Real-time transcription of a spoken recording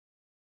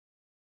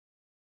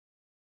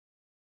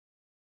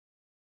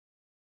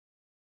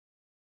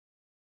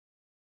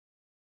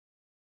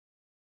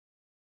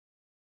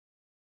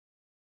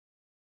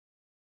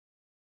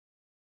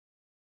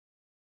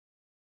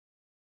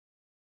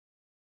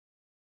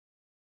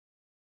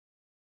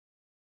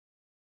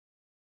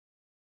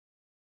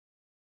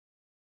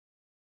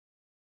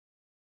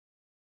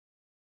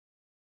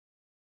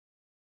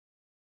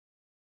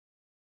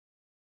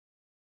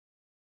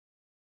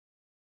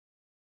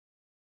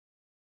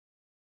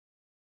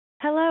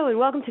Hello and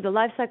welcome to the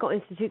Lifecycle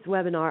Institute's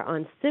webinar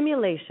on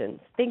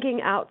simulations,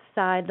 thinking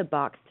outside the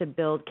box to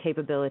build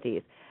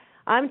capabilities.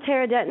 I'm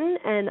Tara Denton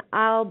and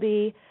I'll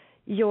be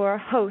your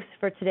host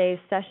for today's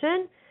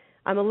session.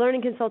 I'm a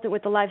learning consultant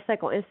with the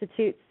Lifecycle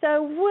Institute,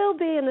 so we'll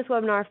be in this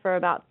webinar for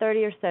about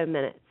 30 or so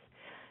minutes.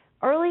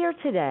 Earlier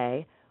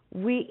today,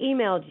 we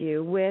emailed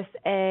you with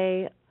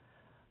a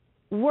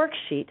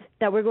worksheet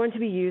that we're going to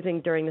be using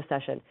during the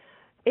session.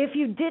 If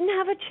you didn't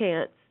have a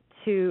chance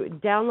to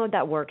download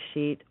that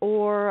worksheet,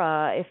 or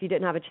if you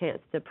didn't have a chance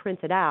to print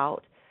it out,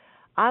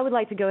 I would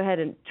like to go ahead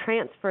and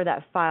transfer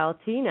that file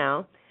to you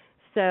now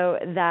so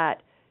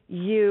that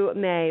you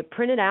may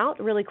print it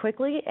out really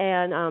quickly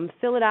and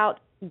fill it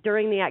out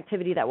during the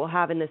activity that we'll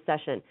have in this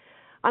session.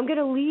 I'm going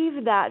to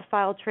leave that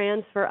file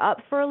transfer up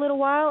for a little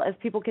while as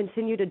people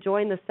continue to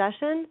join the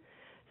session.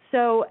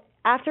 So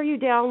after you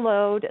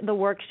download the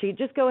worksheet,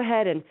 just go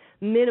ahead and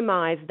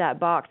minimize that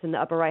box in the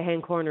upper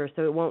right-hand corner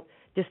so it won't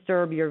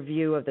disturb your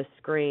view of the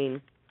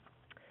screen.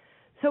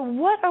 So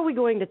what are we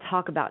going to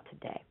talk about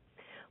today?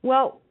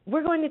 Well,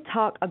 we're going to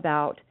talk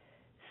about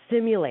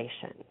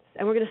simulations.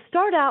 And we're going to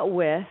start out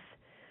with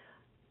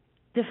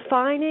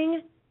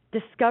defining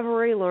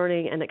discovery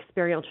learning and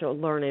experiential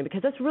learning,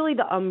 because that's really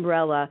the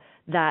umbrella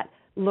that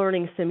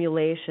learning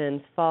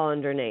simulations fall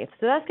underneath.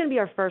 So that's going to be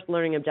our first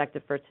learning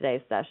objective for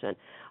today's session.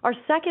 Our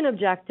second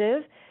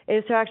objective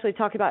is to actually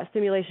talk about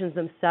simulations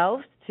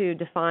themselves, to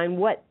define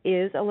what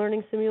is a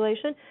learning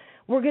simulation.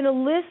 We're going to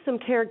list some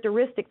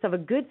characteristics of a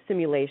good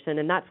simulation,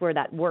 and that's where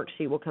that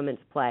worksheet will come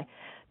into play.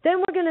 Then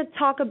we're going to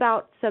talk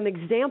about some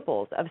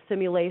examples of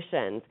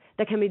simulations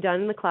that can be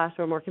done in the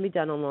classroom or can be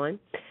done online.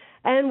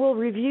 And we'll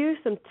review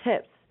some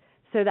tips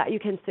so that you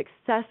can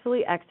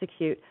successfully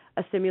execute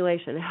a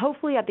simulation.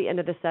 Hopefully at the end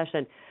of the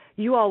session,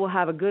 you all will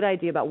have a good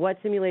idea about what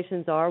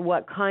simulations are,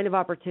 what kind of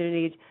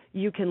opportunities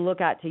you can look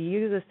at to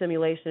use a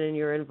simulation in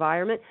your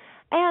environment,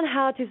 and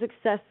how to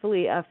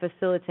successfully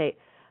facilitate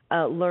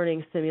a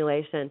learning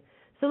simulation.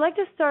 So I'd like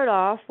to start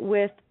off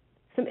with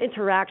some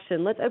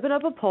interaction. Let's open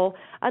up a poll.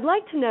 I'd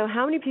like to know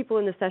how many people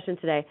in the session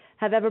today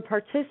have ever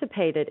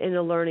participated in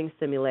a learning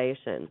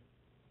simulation.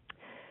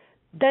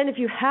 Then if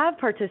you have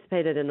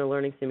participated in a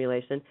learning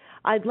simulation,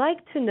 I'd like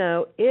to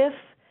know if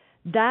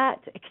that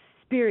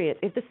experience,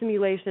 if the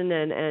simulation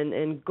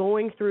and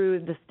going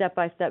through the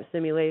step-by-step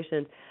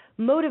simulations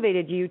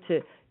motivated you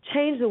to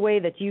change the way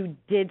that you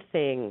did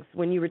things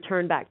when you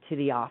returned back to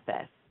the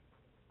office.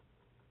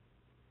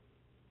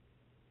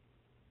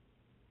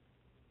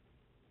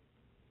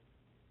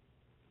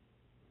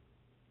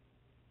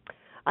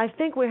 I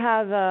think we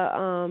have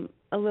a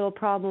little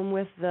problem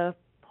with the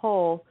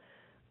poll.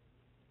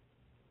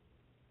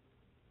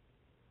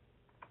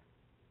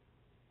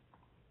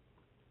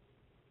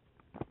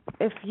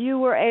 If you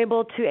were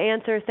able to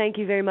answer, thank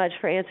you very much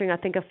for answering. I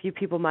think a few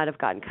people might have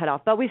gotten cut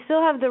off. But we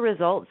still have the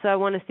results, so I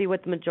want to see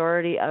what the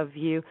majority of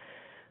you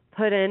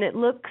put in. It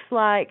looks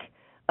like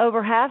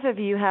over half of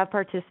you have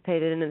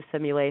participated in a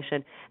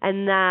simulation,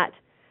 and that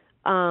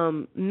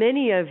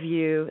many of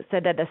you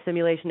said that the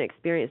simulation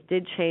experience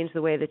did change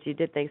the way that you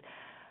did things.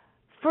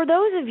 For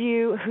those of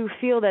you who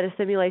feel that a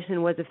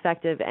simulation was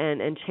effective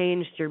and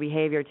changed your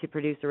behavior to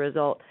produce a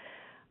result,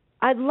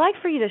 I'd like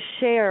for you to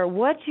share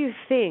what you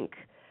think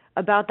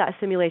about that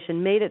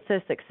simulation made it so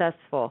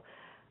successful.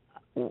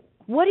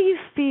 What do you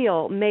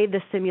feel made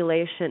the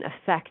simulation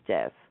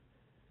effective?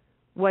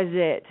 Was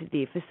it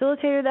the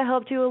facilitator that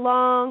helped you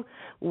along?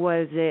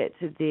 Was it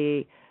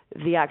the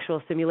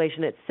actual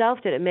simulation itself?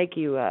 Did it make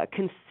you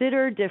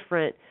consider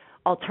different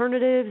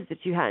alternatives that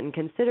you hadn't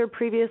considered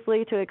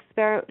previously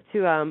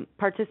to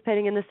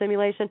participating in the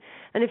simulation?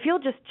 And if you'll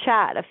just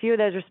chat a few of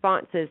those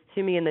responses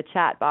to me in the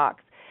chat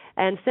box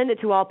and send it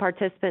to all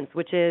participants,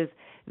 which is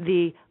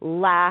the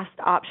last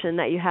option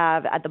that you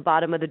have at the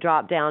bottom of the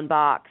drop-down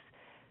box,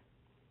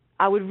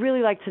 I would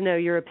really like to know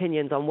your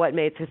opinions on what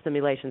made the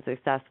simulation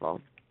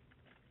successful.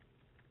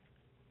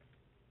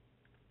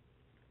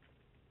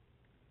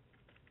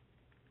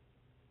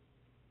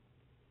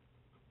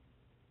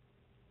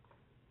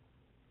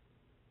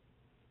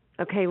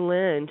 Okay,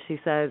 Lynn, she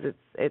says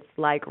it's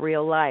like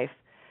real life.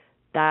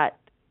 That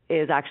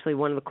is actually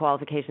one of the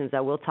qualifications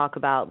that we'll talk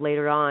about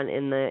later on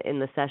in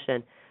the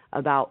session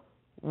about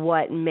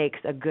what makes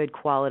a good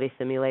quality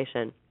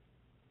simulation.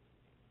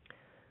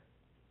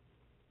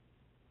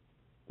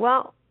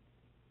 Well,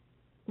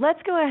 let's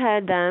go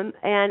ahead then,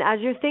 and as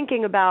you're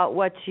thinking about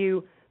what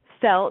you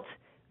felt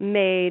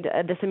made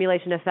the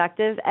simulation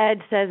effective, Ed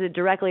says it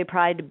directly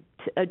applied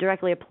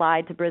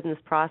to business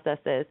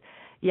processes.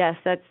 Yes,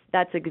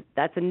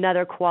 that's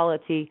another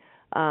quality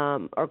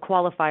or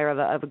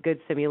qualifier of a good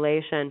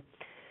simulation.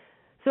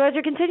 So as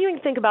you're continuing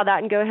to think about that,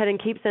 and go ahead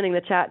and keep sending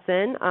the chats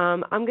in,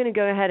 I'm going to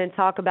go ahead and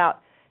talk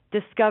about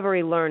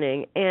discovery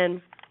learning.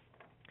 And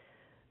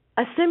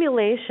a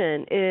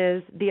simulation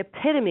is the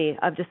epitome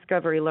of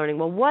discovery learning.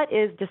 Well, what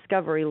is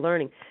discovery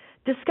learning?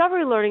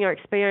 Discovery learning or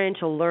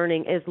experiential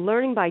learning is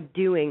learning by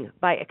doing,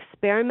 by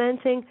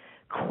experimenting,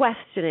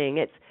 questioning.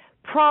 It's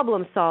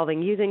problem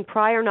solving, using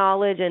prior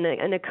knowledge and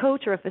a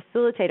coach or a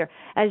facilitator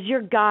as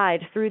your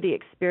guide through the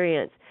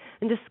experience.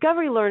 And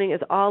discovery learning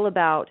is all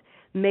about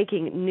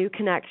making new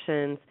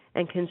connections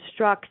and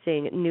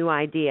constructing new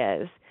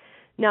ideas.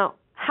 Now,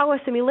 how a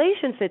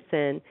simulation fits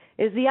in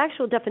is the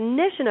actual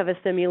definition of a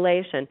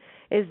simulation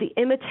is the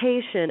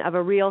imitation of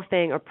a real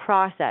thing or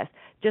process,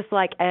 just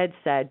like Ed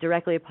said,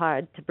 directly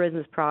applied to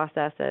business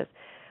processes.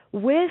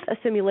 With a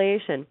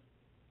simulation,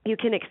 you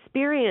can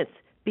experience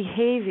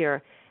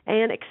behavior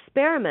and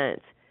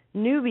experiment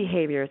new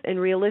behaviors in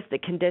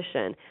realistic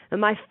condition. And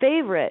my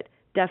favorite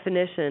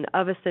definition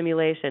of a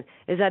simulation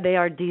is that they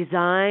are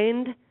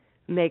designed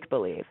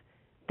make-believe.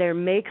 They're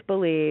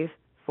make-believe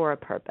for a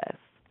purpose.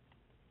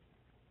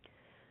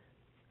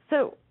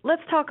 So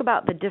let's talk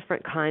about the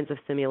different kinds of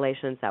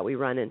simulations that we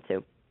run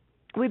into.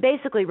 We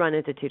basically run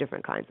into two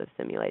different kinds of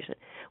simulation.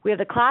 We have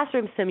the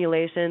classroom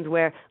simulations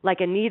where, like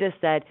Anita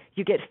said,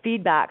 you get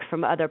feedback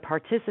from other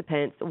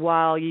participants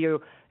while you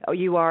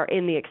are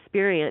in the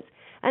experience.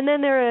 And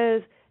then there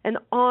is an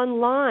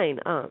online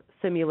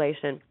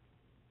simulation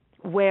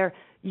where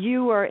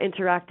you are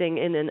interacting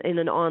in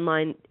an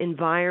online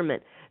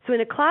environment. So in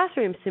a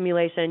classroom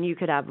simulation, you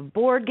could have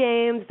board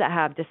games that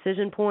have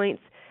decision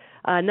points.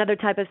 Another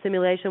type of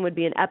simulation would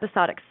be an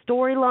episodic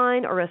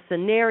storyline or a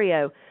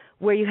scenario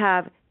where you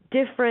have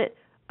different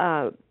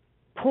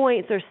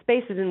points or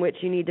spaces in which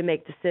you need to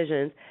make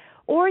decisions.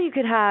 Or you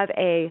could have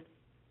a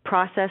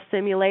process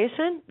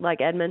simulation, like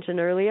Ed mentioned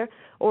earlier,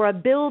 or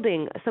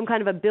some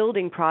kind of a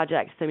building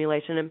project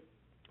simulation. And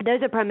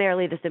those are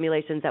primarily the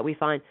simulations that we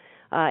find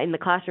in the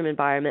classroom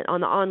environment.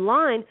 On the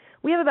online,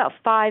 we have about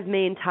 5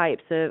 main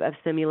types of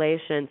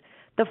simulations.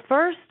 The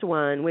first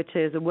one, which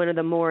is one of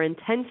the more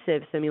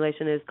intensive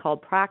simulations, is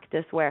called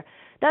PracticeWare.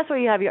 That's where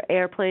you have your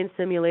airplane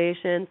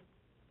simulations,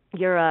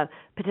 your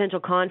potential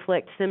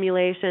conflict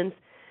simulations.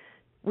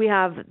 We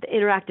have the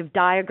interactive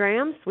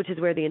diagrams, which is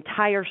where the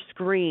entire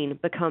screen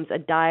becomes a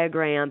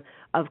diagram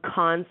of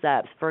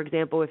concepts. For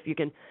example, if you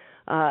can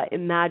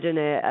imagine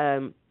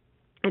an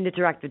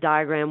interactive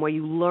diagram where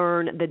you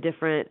learn the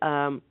different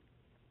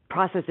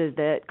processes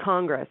that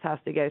Congress has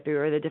to go through,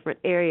 or the different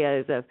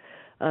areas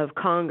of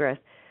Congress.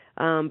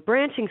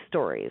 Branching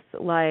stories,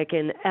 like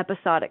an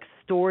episodic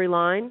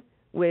storyline,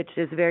 which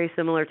is very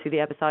similar to the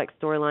episodic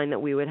storyline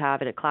that we would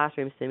have in a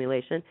classroom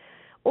simulation,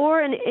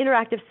 or an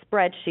interactive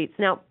spreadsheets.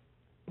 Now,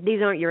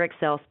 these aren't your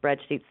Excel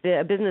spreadsheets.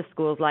 The business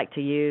schools like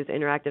to use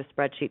interactive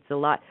spreadsheets a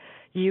lot.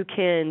 You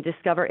can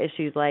discover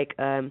issues like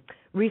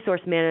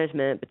resource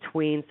management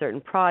between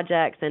certain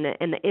projects and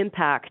the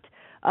impact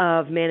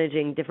of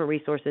managing different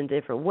resources in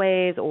different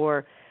ways.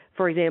 Or,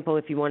 for example,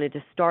 if you wanted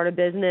to start a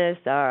business,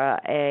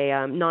 a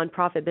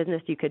nonprofit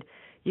business, you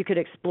could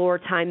explore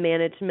time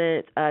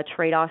management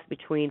trade-offs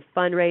between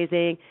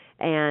fundraising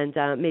and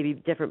maybe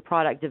different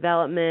product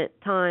development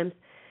times.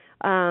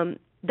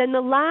 Then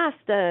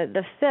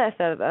the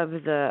fifth of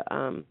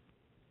the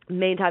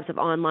main types of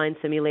online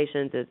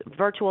simulations is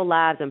virtual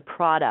labs and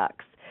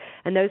products,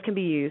 and those can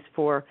be used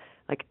for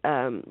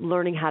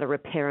learning how to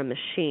repair a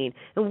machine.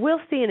 And we'll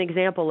see an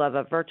example of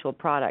a virtual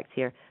product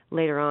here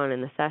later on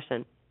in the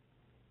session.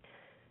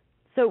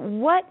 So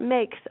what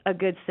makes a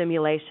good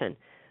simulation?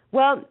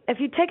 Well, if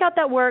you take out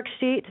that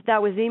worksheet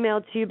that was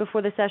emailed to you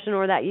before the session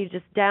or that you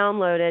just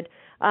downloaded,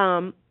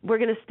 we're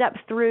going to step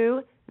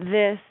through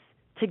this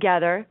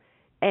together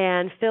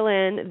and fill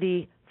in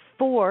the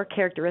 4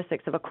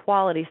 characteristics of a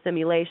quality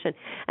simulation.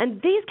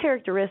 And these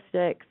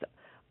characteristics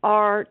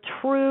are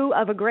true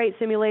of a great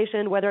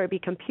simulation, whether it be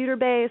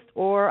computer-based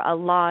or a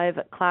live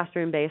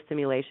classroom-based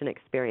simulation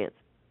experience.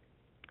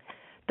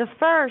 The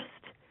first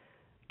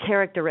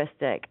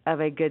characteristic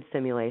of a good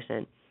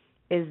simulation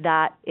is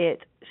that it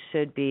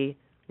should be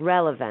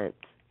relevant.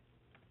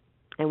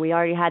 And we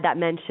already had that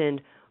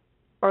mentioned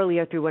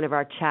earlier through one of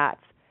our chats.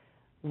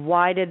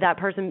 Why did that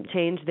person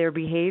change their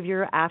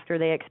behavior after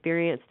they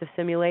experienced the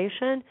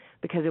simulation?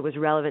 Because it was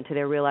relevant to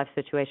their real-life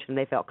situation.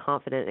 They felt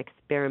confident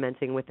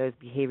experimenting with those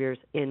behaviors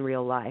in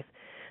real life.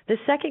 The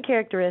second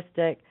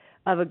characteristic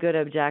of a good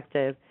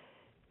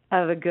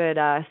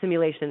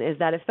simulation is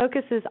that it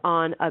focuses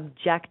on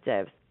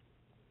objectives.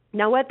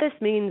 Now, what this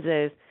means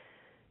is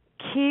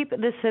keep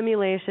the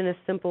simulation as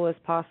simple as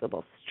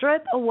possible.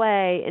 Strip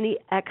away any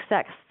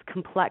excess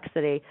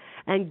complexity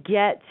and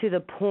get to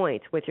the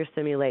point with your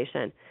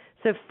simulation.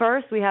 So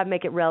first we have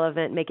make it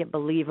relevant, make it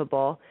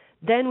believable.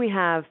 Then we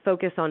have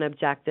focus on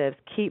objectives,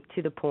 keep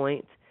to the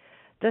point.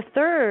 The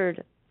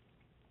third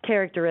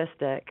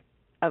characteristic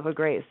of a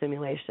great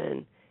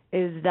simulation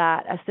is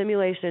that a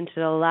simulation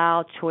should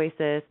allow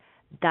choices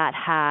that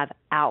have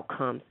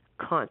outcomes,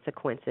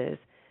 consequences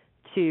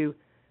to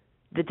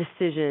the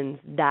decisions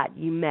that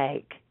you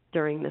make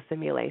during the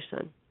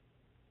simulation.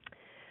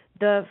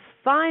 The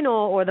final,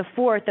 or the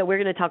fourth that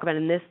we're going to talk about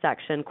in this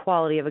section,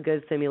 quality of a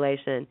good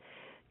simulation,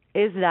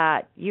 is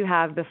that you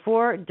have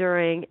before,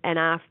 during, and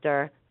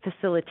after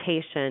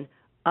facilitation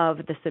of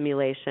the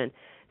simulation.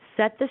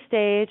 Set the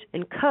stage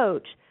and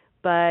coach,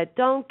 but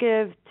don't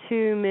give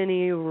too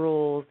many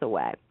rules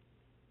away.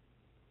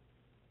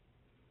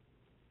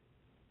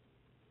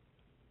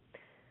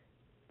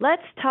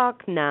 Let's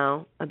talk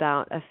now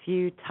about a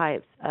few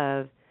types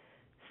of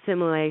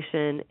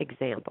simulation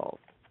examples.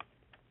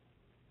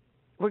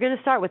 We're going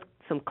to start with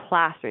some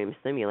classroom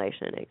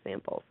simulation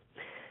examples.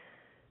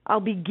 I'll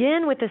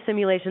begin with the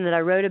simulation that I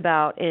wrote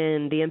about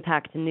in the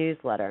Impact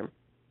newsletter,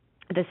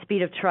 the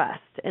Speed of Trust.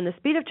 And the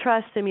Speed of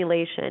Trust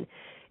simulation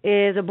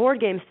is a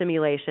board game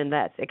simulation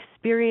that's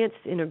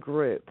experienced in a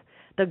group.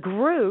 The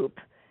group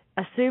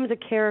assumes a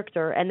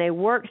character, and they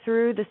work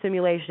through the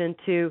simulation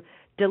to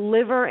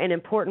deliver an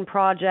important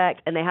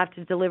project, and they have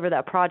to deliver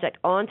that project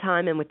on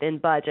time and within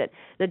budget.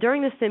 Now,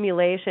 during the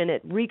simulation,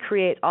 it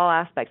recreates all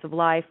aspects of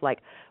life, like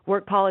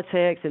work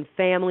politics and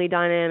family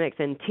dynamics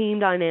and team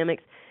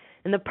dynamics.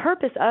 And the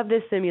purpose of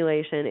this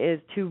simulation is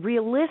to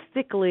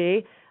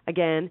realistically,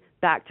 again,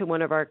 back to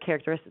one of our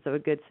characteristics of a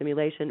good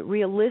simulation,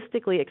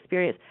 realistically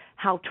experience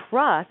how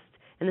trust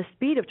and the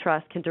speed of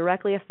trust can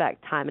directly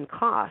affect time and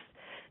cost.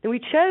 And we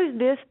chose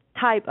this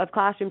type of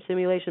classroom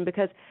simulation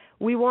because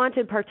we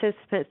wanted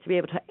participants to be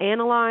able to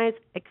analyze,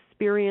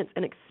 experience,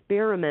 and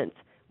experiment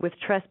with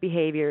trust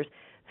behaviors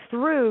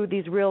through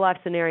these real-life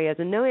scenarios.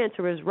 And no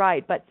answer is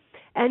right, but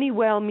any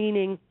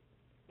well-meaning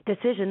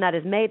decision that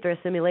is made through a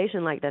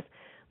simulation like this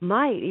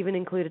might even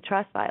include a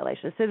trust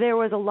violation. So there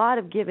was a lot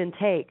of give and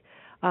take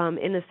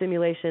in the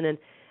simulation,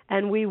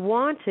 and we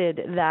wanted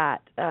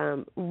that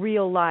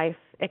real-life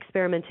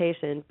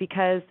experimentation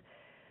because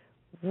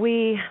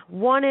we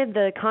wanted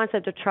the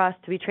concept of trust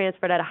to be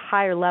transferred at a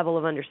higher level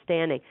of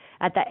understanding,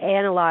 at the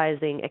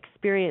analyzing,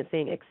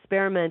 experiencing,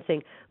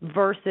 experimenting,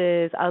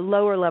 versus a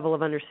lower level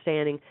of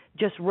understanding,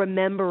 just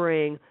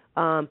remembering,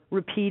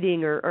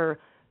 repeating, or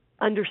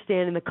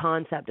understanding the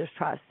concept of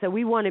trust. So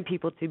we wanted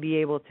people to be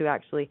able to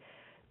actually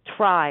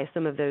try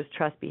some of those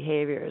trust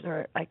behaviors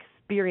or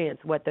experience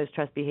what those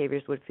trust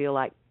behaviors would feel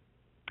like.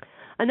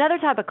 Another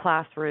type of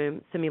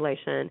classroom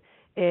simulation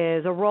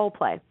is a role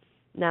play.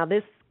 Now,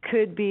 this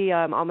could be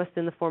almost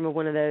in the form of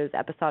one of those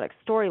episodic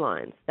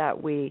storylines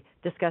that we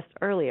discussed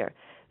earlier.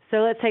 So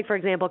let's take, for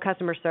example,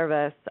 customer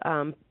service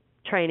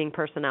training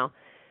personnel.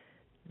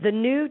 The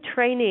new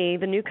trainee,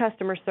 the new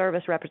customer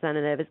service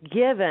representative, is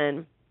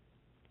given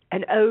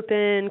an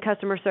open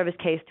customer service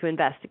case to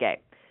investigate.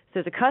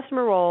 So there's a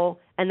customer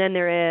role, and then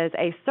there is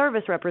a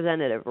service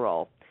representative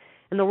role.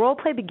 And the role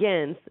play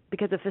begins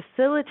because a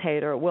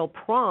facilitator will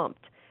prompt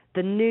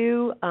the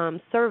new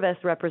service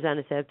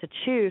representative to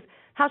choose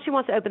how she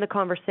wants to open the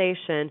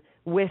conversation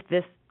with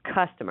this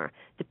customer.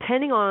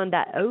 Depending on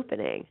that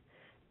opening,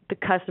 the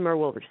customer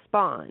will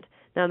respond.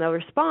 Now, the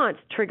response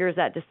triggers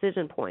that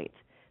decision point.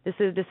 This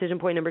is decision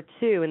point number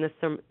 2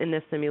 in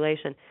this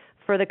simulation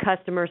for the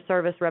customer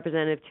service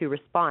representative to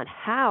respond.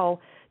 How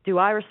do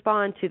I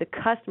respond to the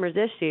customer's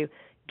issue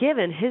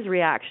given his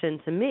reaction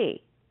to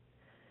me?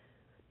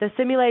 The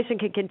simulation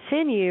can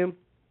continue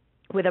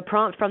with a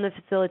prompt from the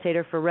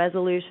facilitator for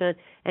resolution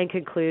and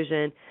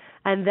conclusion,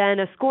 and then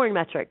a scoring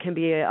metric can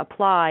be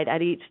applied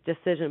at each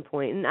decision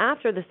point. And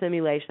after the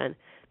simulation,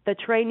 the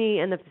trainee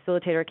and the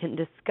facilitator can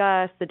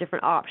discuss the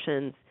different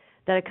options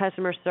that a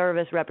customer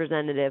service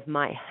representative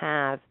might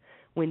have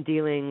when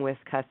dealing with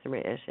customer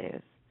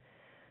issues.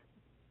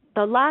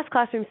 The last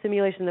classroom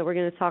simulation that we're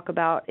going to talk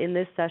about in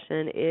this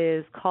session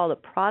is called a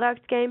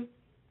product game.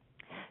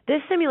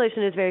 This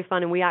simulation is very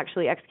fun, and we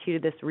actually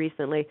executed this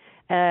recently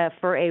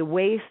for a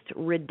waste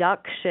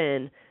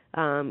reduction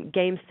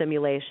game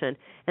simulation.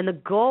 And the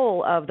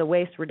goal of the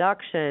waste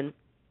reduction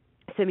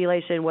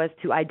simulation was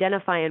to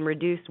identify and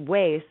reduce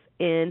waste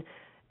in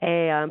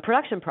a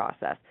production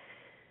process.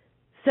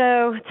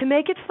 So to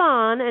make it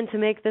fun and to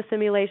make the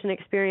simulation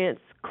experience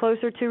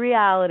closer to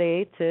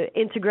reality, to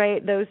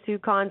integrate those two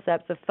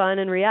concepts of fun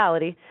and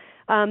reality,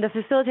 the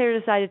facilitator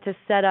decided to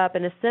set up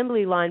an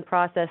assembly line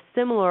process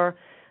similar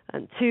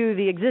to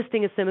the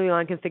existing assembly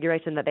line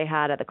configuration that they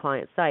had at the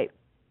client site.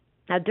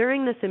 Now,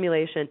 during the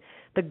simulation,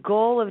 the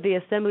goal of the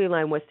assembly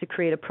line was to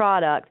create a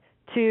product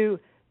to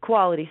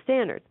quality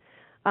standards.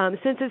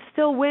 Since it's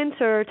still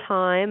winter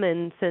time,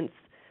 and since,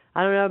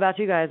 I don't know about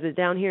you guys, but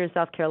down here in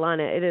South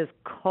Carolina, it is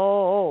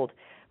cold,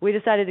 we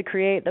decided to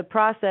create the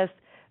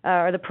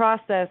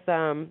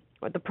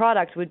the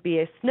product would be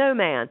a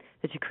snowman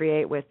that you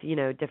create with,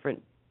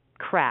 different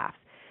crafts.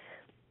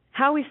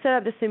 How we set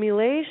up the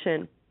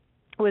simulation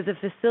was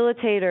a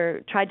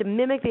facilitator tried to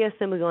mimic the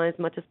assembly line as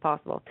much as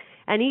possible.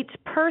 And each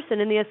person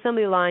in the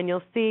assembly line,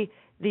 you'll see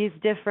these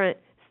different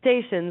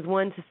stations,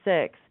 1 to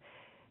 6.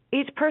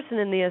 Each person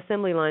in the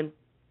assembly line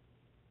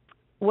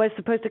was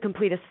supposed to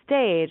complete a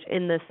stage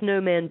in the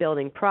snowman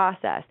building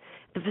process.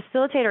 The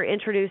facilitator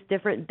introduced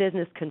different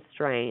business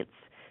constraints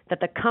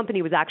that the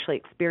company was actually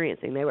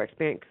experiencing. They were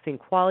experiencing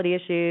quality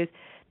issues.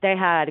 They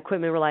had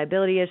equipment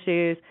reliability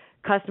issues,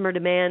 customer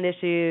demand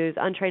issues,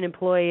 untrained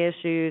employee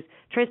issues,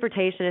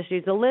 transportation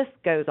issues. The list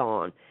goes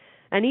on.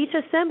 And each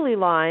assembly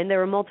line, there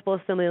were multiple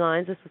assembly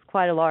lines, this was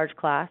quite a large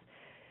class,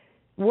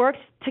 worked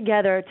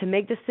together to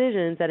make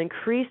decisions that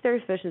increase their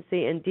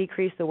efficiency and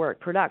decrease the work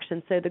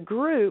production. So the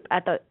group,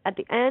 at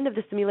the end of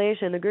the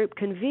simulation, the group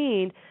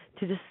convened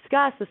to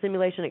discuss the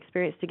simulation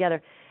experience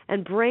together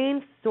and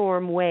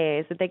brainstorm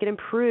ways that they could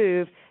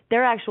improve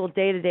their actual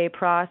day-to-day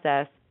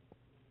process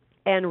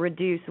and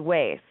reduce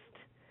waste.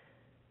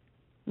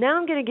 Now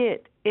I'm going to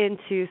get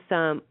into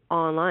some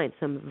online,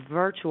 some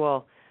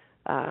virtual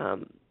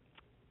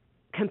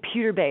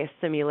computer-based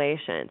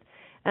simulations.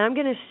 And I'm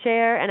going to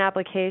share an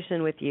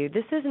application with you.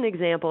 This is an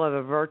example of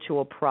a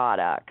virtual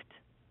product.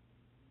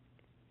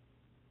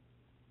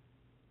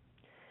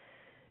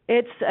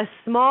 It's a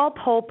small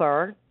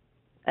pulper,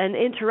 an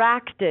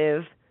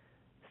interactive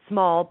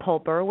small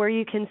pulper, where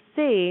you can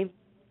see,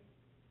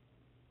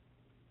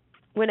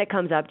 when it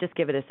comes up, just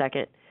give it a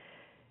second,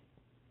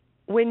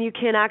 when you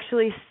can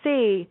actually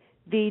see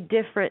the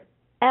different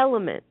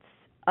elements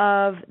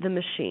of the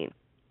machine.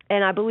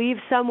 And I believe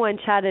someone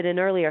chatted in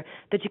earlier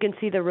that you can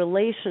see the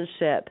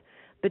relationship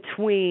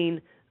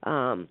between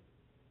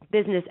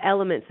business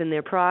elements in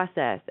their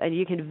process, and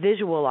you can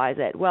visualize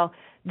it. Well,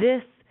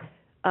 this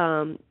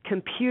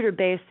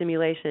computer-based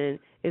simulation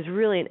is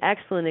really an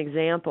excellent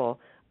example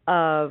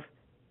of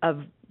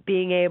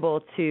being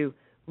able to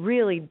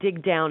really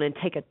dig down and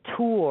take a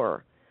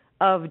tour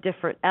of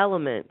different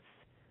elements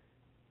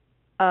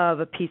of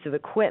a piece of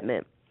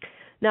equipment.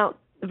 Now,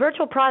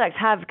 virtual products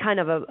have kind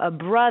of a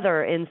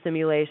brother in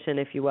simulation,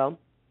 if you will.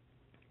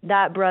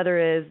 That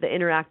brother is the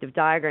interactive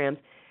diagrams.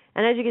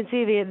 And as you can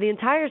see, the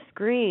entire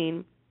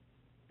screen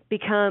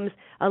becomes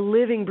a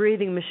living,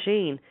 breathing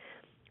machine.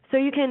 So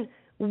you can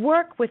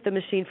work with the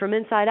machine from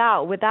inside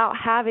out without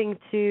having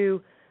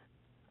to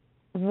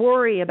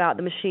worry about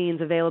the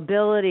machine's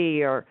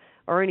availability or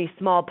any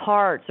small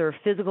parts or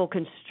physical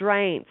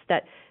constraints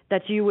that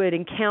you would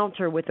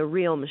encounter with a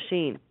real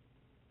machine.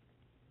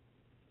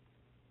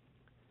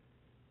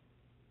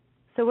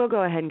 So we'll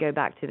go ahead and go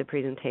back to the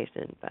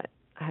presentation, but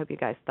I hope you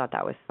guys thought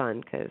that was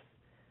fun because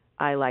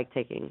I like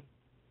taking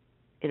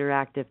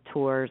interactive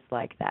tours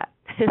like that.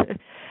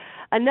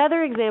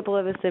 Another example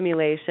of a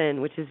simulation,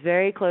 which is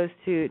very close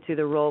to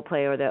the role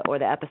play or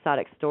the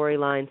episodic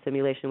storyline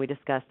simulation we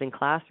discussed in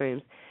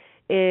classrooms,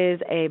 is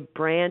a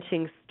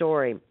branching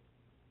story.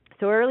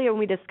 So earlier when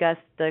we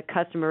discussed the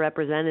customer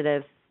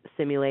representative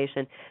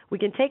simulation, we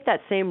can take that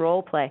same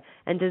role play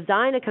and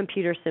design a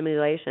computer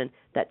simulation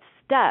that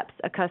steps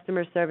a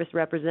customer service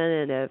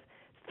representative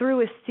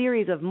through a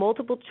series of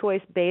multiple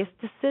choice-based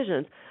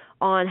decisions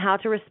on how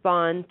to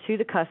respond to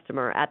the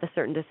customer at the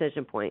certain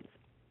decision points.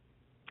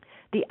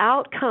 The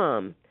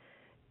outcome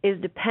is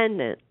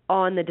dependent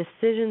on the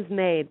decisions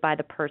made by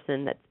the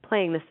person that's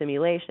playing the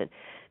simulation.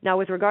 Now,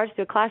 with regards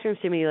to a classroom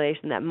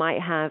simulation that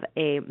might have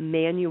a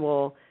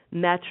manual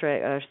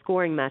metric or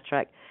scoring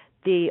metric,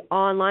 the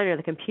online or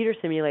the computer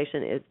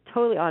simulation is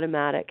totally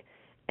automatic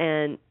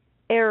and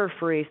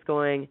error-free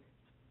scoring.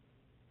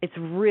 It's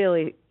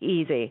really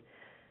easy.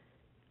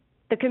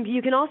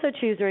 You can also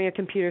choose during a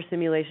computer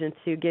simulation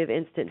to give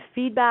instant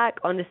feedback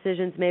on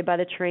decisions made by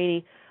the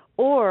trainee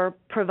or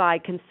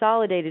provide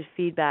consolidated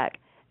feedback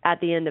at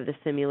the end of the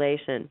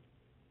simulation.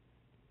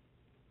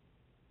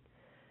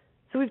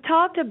 So we've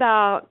talked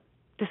about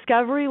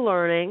discovery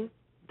learning,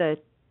 the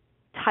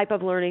type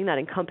of learning that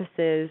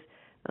encompasses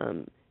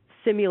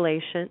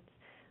simulation.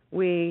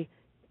 We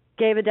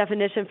gave a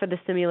definition for the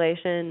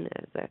simulation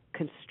as a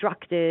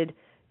constructed,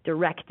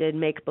 directed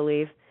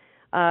make-believe.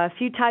 A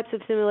few types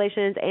of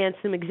simulations and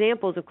some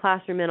examples of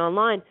classroom and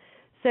online.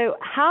 So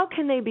how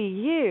can they be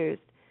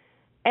used?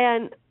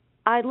 And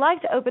I'd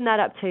like to open that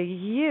up to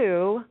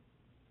you.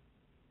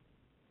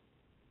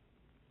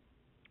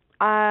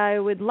 I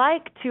would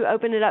like to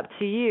open it up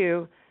to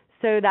you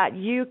so that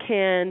you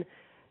can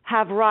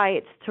have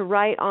rights to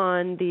write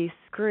on the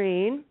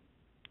screen,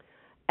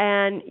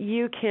 and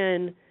you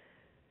can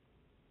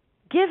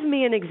give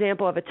me an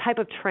example of a type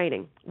of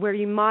training where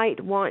you might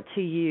want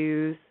to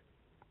use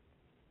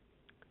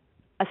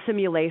a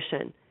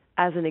simulation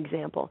as an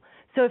example.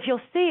 So if you'll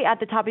see at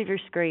the top of your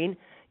screen,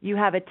 you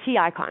have a T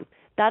icon.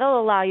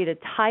 That'll allow you to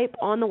type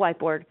on the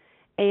whiteboard,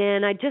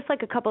 and I'd just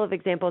like a couple of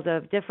examples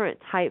of different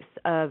types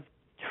of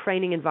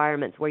training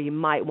environments where you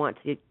might want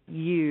to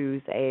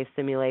use a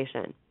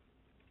simulation.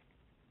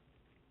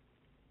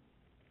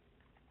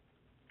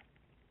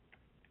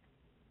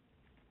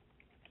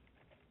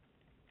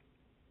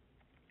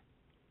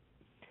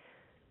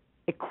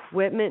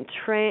 Equipment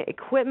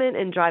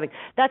and driving.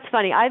 That's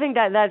funny. I think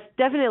that's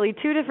definitely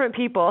two different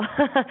people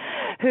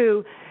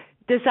who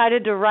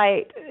decided to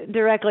write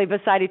directly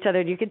beside each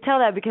other. You can tell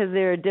that because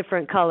they're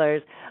different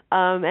colors.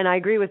 And I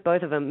agree with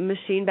both of them.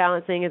 Machine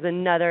balancing is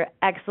another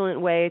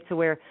excellent way to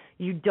where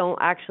you don't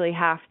actually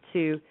have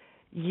to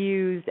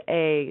use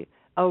a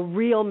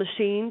real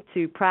machine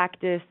to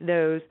practice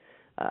those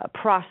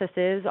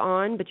processes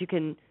on, but you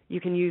can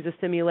use a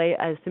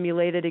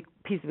simulated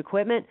piece of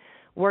equipment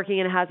working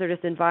in a hazardous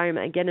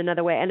environment. Again,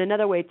 another way. And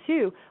another way,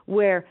 too,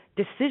 where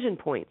decision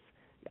points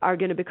are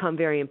going to become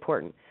very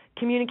important.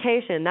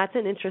 Communication, that's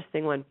an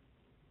interesting one.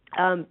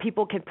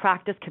 People can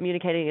practice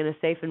communicating in a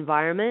safe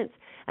environment,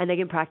 and they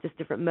can practice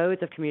different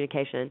modes of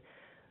communication.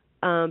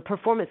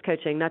 Performance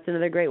coaching, that's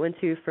another great one,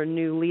 too, for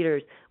new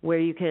leaders, where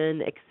you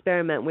can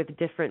experiment with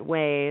different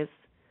ways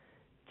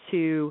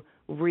to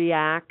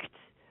react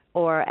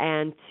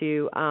and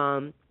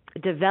to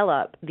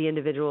develop the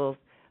individuals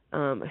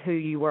who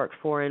you work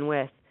for and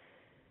with.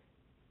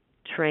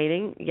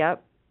 Training,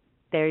 yep.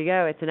 There you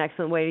go. It's an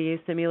excellent way to use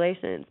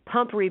simulations.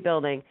 Pump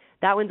rebuilding.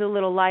 That one's a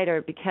little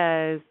lighter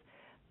because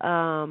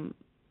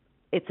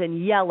it's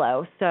in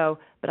yellow,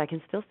 but I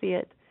can still see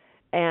it.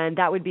 And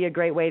that would be a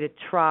great way to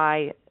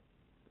try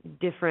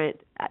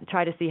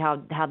to see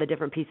how the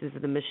different pieces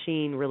of the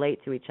machine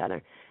relate to each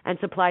other. And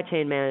supply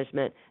chain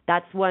management.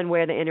 That's one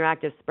where the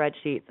interactive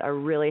spreadsheets are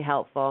really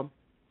helpful.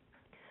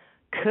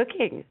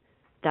 Cooking.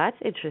 That's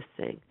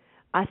interesting.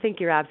 I think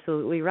you're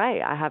absolutely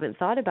right. I haven't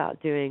thought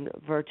about doing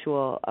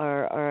virtual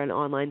or an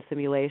online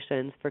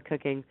simulations for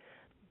cooking,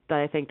 but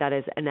I think that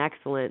is an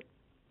excellent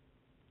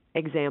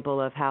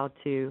example of how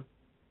to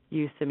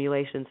use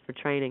simulations for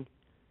training.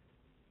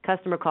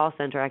 Customer call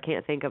center, I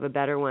can't think of a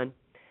better one.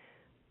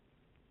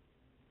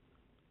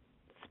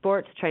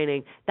 Sports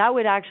training, that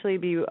would actually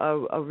be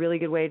a really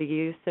good way to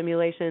use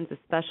simulations,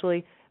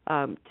 especially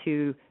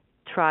to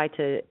try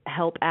to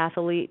help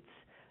athletes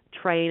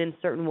train in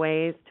certain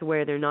ways to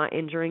where they're not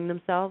injuring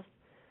themselves.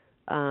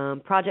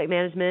 Project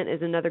management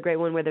is another great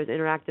one where those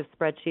interactive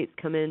spreadsheets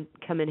come in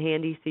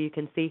handy so you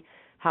can see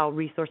how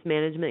resource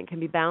management can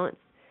be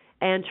balanced.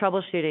 And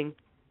troubleshooting.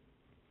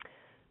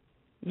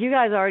 You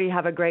guys already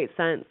have a great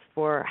sense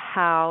for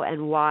how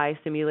and why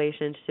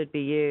simulations should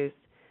be used.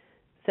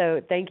 So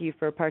thank you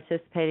for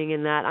participating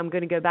in that. I'm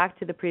going to go back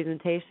to the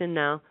presentation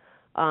now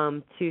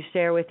to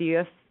share with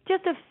you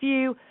just a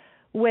few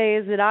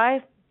ways that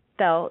I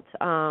felt,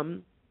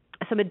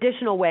 some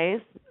additional ways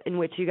in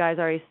which you guys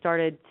already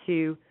started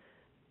to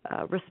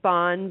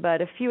respond,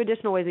 but a few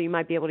additional ways that you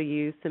might be able to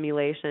use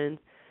simulations.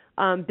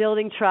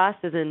 Building trust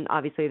is in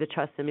obviously the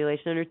trust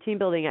simulation, or team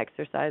building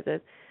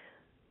exercises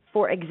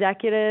for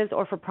executives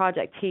or for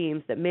project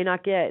teams that may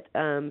not get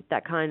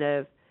that kind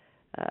of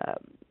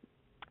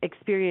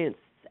experience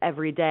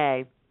every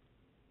day.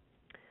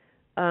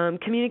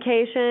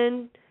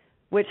 Communication,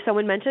 which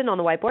someone mentioned on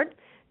the whiteboard,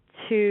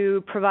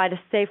 to provide a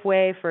safe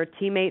way for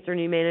teammates or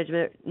new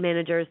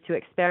managers to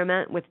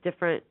experiment with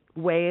different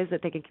ways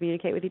that they can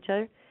communicate with each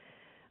other.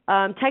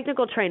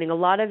 Technical training. A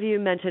lot of you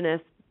mentioned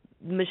this,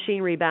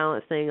 machine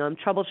rebalancing,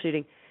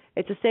 troubleshooting.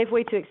 It's a safe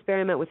way to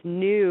experiment with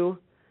new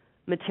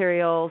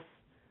materials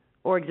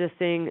or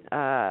existing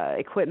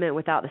equipment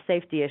without the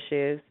safety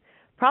issues.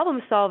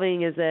 Problem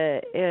solving is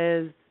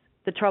the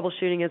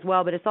troubleshooting as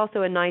well, but it's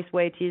also a nice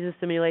way to use a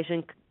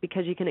simulation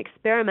because you can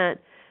experiment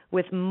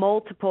with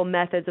multiple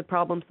methods of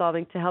problem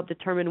solving to help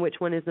determine which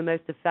one is the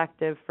most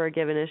effective for a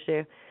given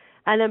issue.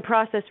 And then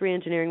process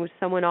reengineering, which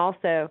someone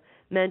also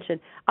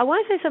mentioned. I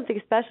want to say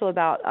something special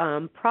about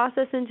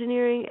process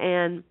engineering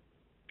and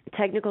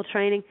technical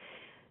training.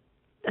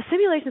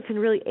 Simulations can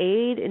really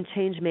aid in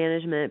change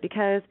management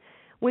because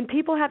when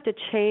people have to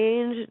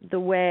change the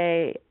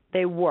way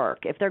they work,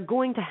 if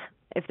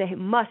they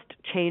must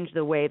change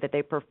the way that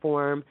they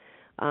perform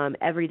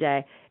every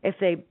day, if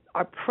they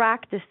are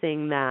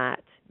practicing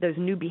those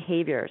new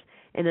behaviors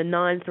in a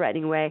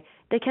non-threatening way,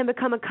 they can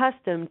become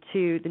accustomed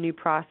to the new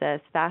process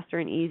faster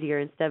and easier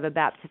instead of a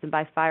baptism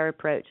by fire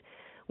approach,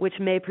 which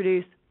may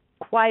produce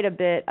quite a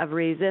bit of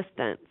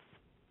resistance.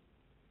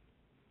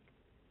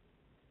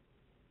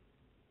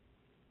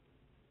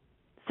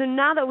 So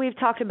now that we've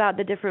talked about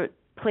the different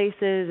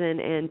places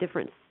and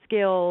different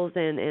skills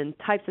and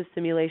types of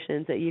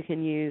simulations that you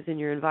can use in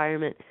your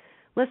environment,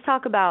 let's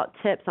talk about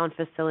tips on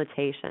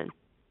facilitation.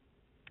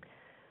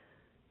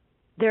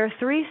 There are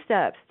 3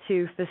 steps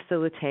to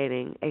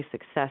facilitating a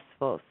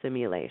successful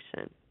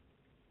simulation,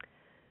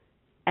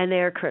 and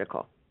they are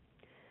critical.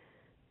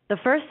 The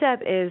first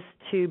step is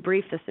to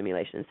brief the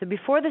simulation. So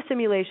before the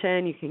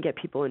simulation, you can get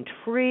people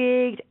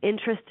intrigued,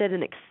 interested,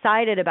 and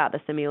excited about the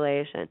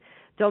simulation.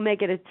 Don't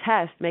make it a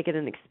test, make it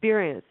an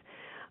experience.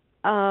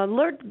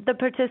 Alert the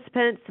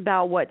participants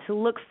about what to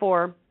look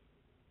for,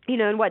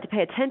 and what to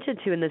pay attention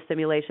to in the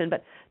simulation,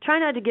 but try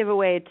not to give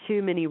away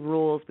too many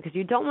rules because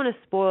you don't want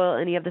to spoil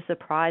any of the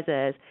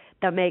surprises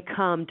that may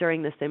come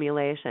during the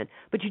simulation.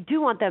 But you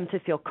do want them to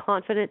feel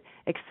confident,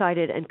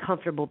 excited, and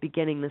comfortable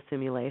beginning the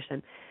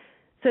simulation.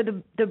 So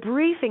the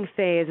briefing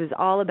phase is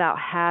all about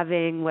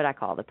having what I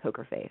call the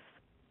poker face.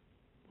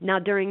 Now,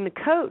 during the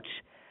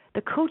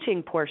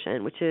coaching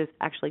portion, which is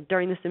actually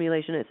during the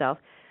simulation itself,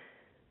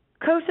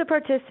 coach the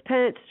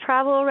participants,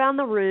 travel around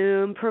the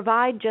room,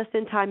 provide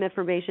just-in-time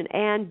information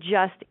and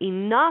just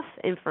enough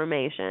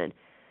information,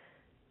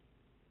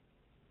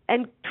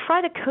 and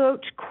try to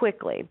coach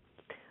quickly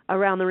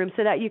around the room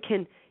so that you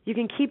can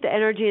keep the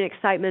energy and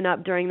excitement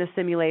up during the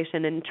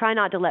simulation, and try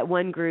not to let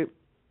one group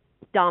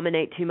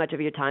dominate too much of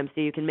your time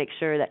so you can make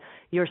sure that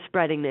you're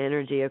spreading the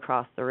energy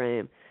across the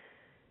room.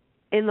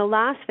 In the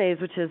last phase,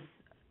 which is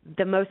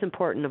the most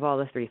important of all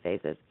the 3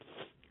 phases,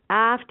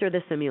 after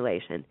the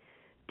simulation,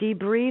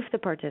 debrief the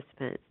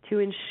participants to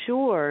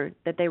ensure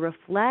that they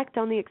reflect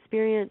on the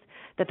experience,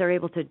 that they're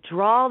able to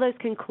draw those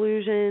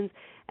conclusions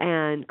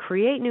and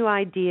create new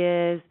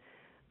ideas,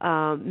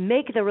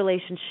 make the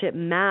relationship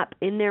map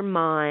in their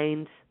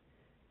mind,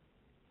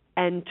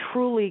 and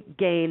truly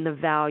gain the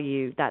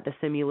value that the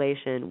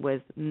simulation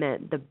was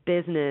meant, the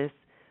business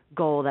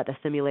goal that the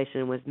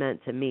simulation was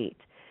meant to meet.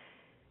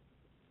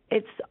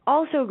 It's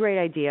also a great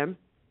idea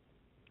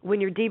when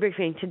you're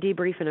debriefing, to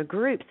debrief in a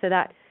group so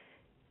that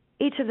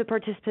each of the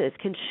participants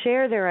can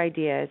share their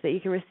ideas, that you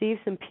can receive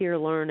some peer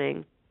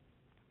learning,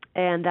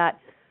 and that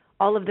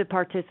all of the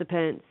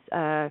participants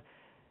have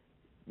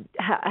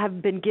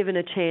been given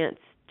a chance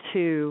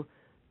to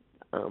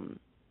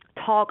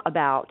talk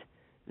about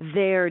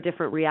their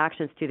different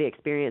reactions to the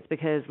experience,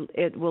 because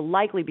it will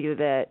likely be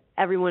that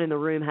everyone in the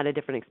room had a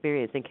different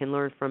experience and can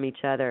learn from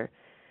each other.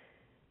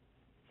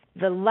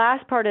 The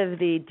last part of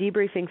the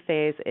debriefing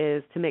phase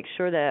is to make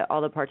sure that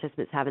all the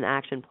participants have an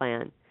action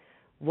plan.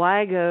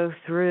 Why go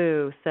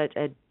through such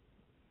a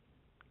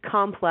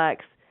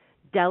complex,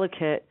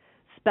 delicate,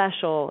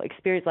 special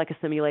experience like a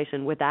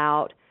simulation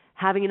without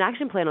having an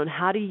action plan on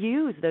how to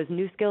use those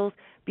new skills,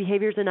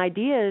 behaviors, and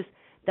ideas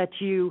that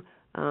you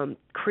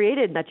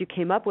created, that you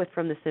came up with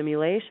from the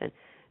simulation?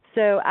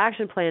 So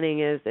action planning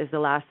is the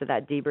last of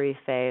that debrief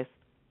phase.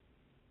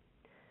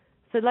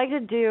 So I'd like to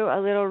do a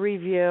little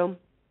review.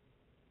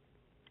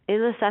 In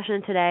the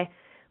session today,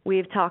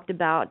 we've talked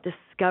about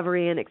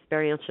discovery and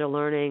experiential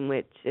learning,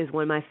 which is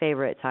one of my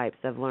favorite types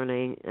of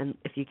learning, and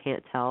if you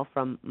can't tell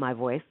from my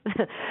voice.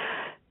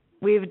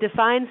 We've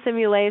defined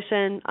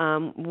simulation.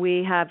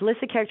 We have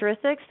listed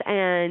characteristics,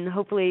 and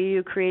hopefully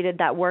you created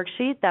that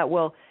worksheet that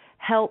will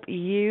help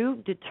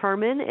you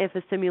determine if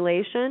a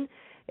simulation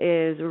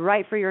is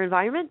right for your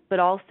environment, but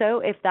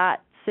also if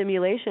that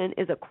simulation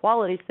is a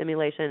quality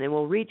simulation and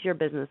will reach your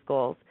business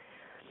goals.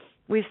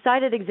 We've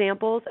cited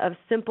examples of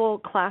simple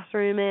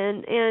classroom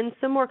and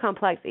some more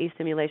complex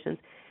e-simulations,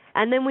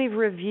 and then we've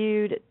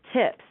reviewed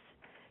tips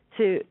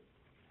to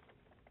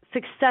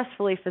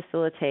successfully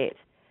facilitate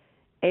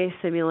a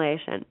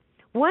simulation.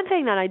 One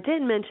thing that I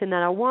did mention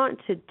that I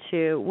wanted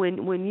to,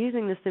 when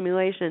using the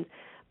simulations,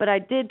 but I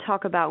did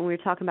talk about when we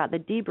were talking about the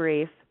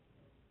debrief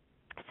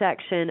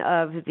section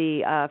of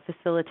the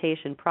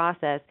facilitation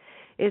process,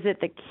 is that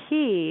the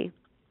key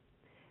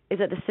is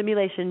that the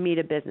simulation meet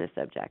a business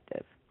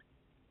objective.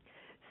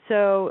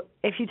 So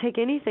if you take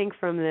anything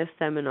from this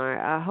seminar,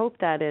 I hope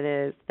that it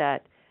is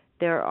that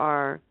there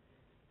are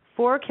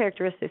 4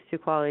 characteristics to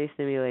quality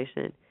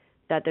simulation,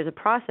 that there's a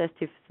process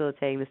to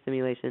facilitating the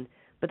simulation,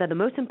 but that the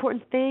most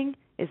important thing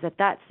is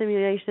that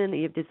simulation, that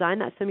you've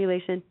designed that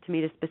simulation to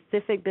meet a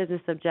specific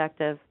business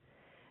objective,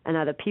 and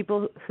that the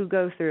people who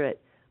go through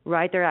it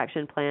write their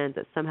action plans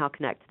that somehow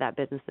connect to that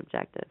business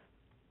objective.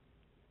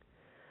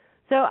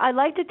 So I'd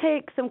like to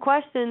take some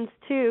questions,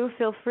 too.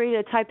 Feel free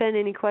to type in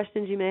any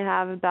questions you may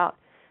have about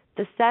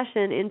the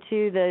session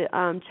into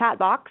the chat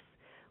box.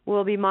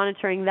 We'll be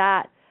monitoring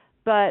that.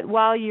 But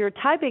while you're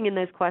typing in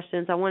those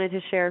questions, I wanted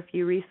to share a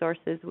few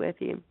resources with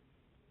you.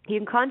 You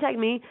can contact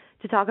me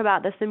to talk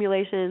about the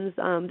simulations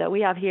that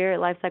we have here at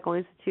Lifecycle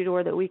Institute,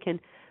 or that we can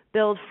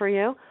build for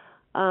you.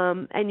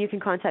 And you can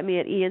contact me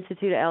at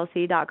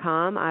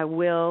einstitutelc.com. I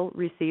will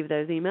receive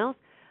those emails.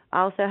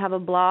 I also have a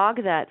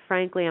blog that,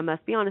 frankly, I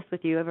must be honest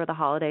with you, over the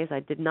holidays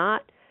I did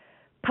not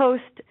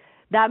post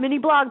that many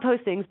blog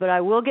postings, but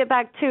I will get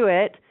back to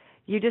it.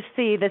 You just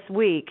see this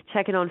week,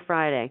 check it on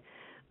Friday.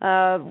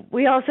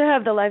 We also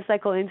have the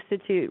Lifecycle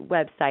Institute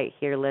website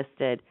here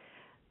listed.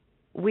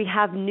 We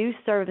have new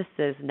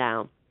services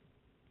now.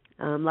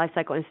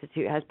 Lifecycle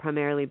Institute has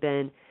primarily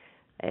been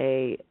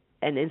an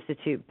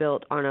institute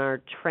built on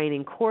our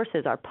training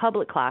courses, our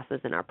public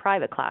classes, and our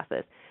private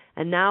classes.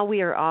 And now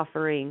we are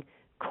offering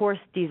course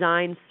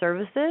design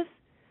services,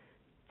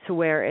 to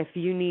where if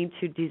you need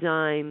to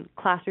design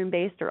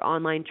classroom-based or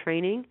online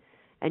training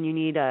and you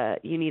need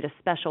a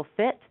special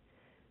fit,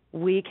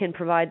 we can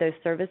provide those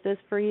services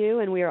for you.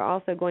 And we are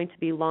also going to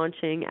be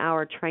launching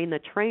our Train the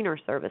Trainer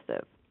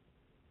services.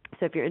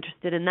 So if you're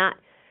interested in that,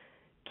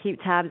 keep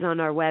tabs on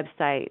our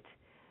website.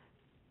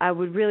 I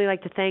would really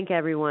like to thank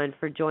everyone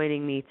for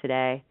joining me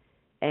today.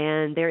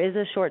 And there is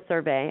a short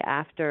survey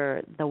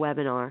after the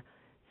webinar.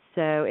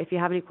 So if you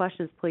have any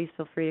questions, please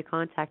feel free to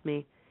contact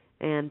me.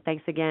 And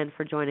thanks again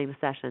for joining the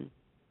session.